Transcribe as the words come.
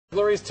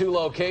Burglaries, 2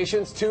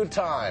 locations, 2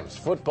 times.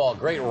 Football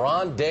great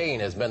Ron Dayne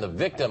has been the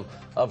victim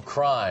of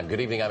crime.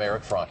 Good evening, I'm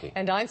Eric Franke.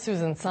 And I'm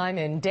Susan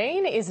Simon.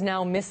 Dayne is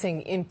now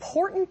missing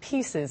important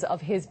pieces of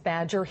his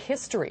Badger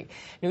history.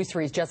 News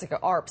 3's Jessica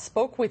Arp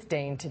spoke with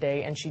Dayne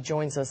today, and she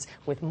joins us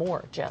with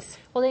more. Jess.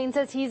 Well, Dayne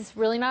says he's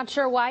really not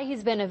sure why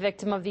he's been a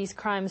victim of these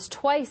crimes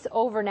twice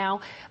over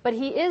now, but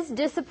he is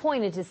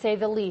disappointed, to say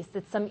the least,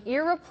 that some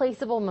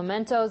irreplaceable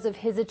mementos of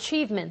his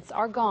achievements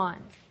are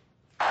gone.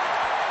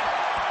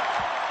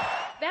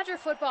 Badger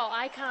football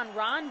icon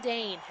Ron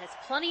Dayne has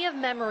plenty of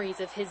memories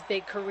of his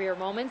big career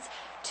moments.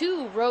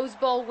 2 Rose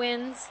Bowl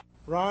wins.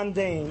 Ron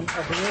Dayne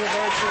of the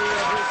University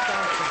of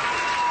Wisconsin.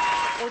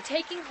 Or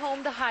taking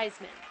home the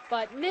Heisman.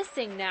 But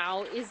missing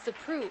now is the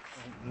proof.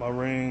 My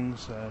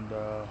rings and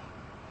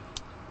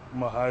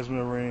my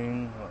Heisman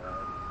ring,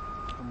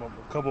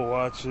 a couple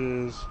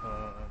watches,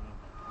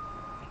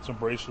 some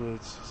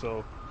bracelets.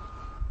 So,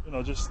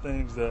 just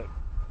things that,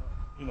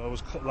 it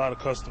was a lot of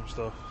custom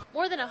stuff.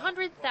 More than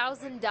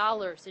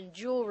 $100,000 in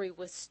jewelry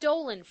was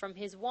stolen from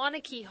his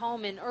Waunakee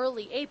home in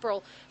early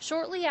April,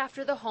 shortly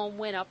after the home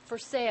went up for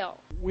sale.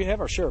 We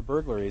have our share of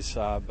burglaries,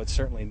 but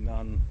certainly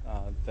none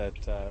that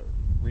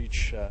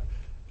reach,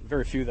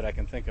 very few that I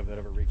can think of that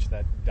ever reach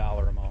that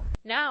dollar amount.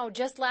 Now,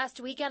 just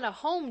last weekend, a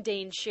home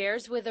Dayne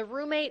shares with a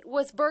roommate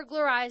was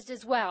burglarized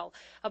as well.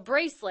 A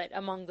bracelet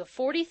among the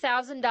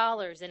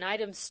 $40,000 in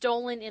items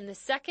stolen in the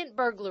second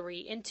burglary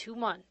in 2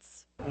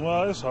 months.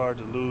 Well, it's hard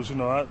to lose.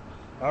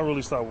 I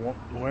really stopped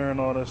wearing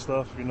all that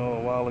stuff, a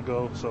while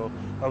ago. So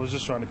I was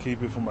just trying to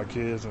keep it for my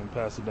kids and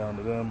pass it down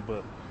to them.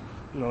 But,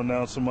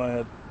 now somebody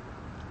had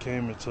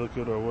came and took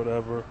it or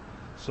whatever.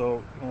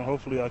 So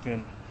hopefully I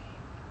can,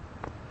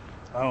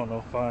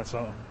 find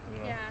something.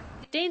 Yeah.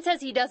 Dayne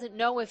says he doesn't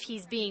know if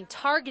he's being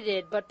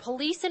targeted, but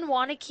police in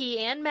Waunakee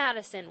and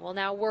Madison will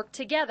now work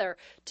together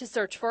to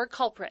search for a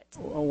culprit.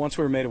 Once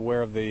we were made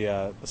aware of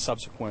the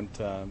subsequent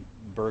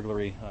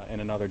burglary in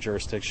another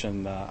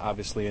jurisdiction,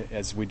 obviously,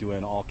 as we do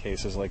in all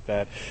cases like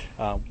that,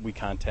 we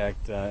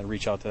contact and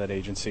reach out to that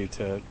agency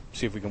to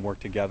see if we can work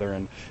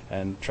together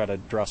and try to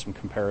draw some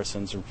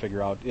comparisons and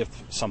figure out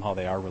if somehow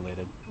they are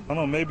related. I don't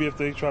know, maybe if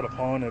they try to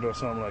pawn it or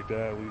something like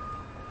that, we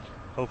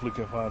hopefully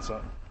can find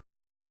something.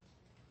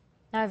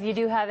 Now, if you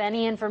do have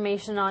any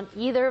information on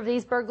either of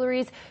these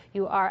burglaries,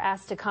 you are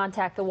asked to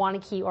contact the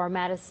Waunakee or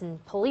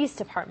Madison police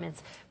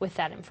departments with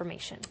that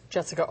information.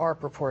 Jessica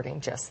Arp reporting.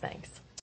 Jess, thanks.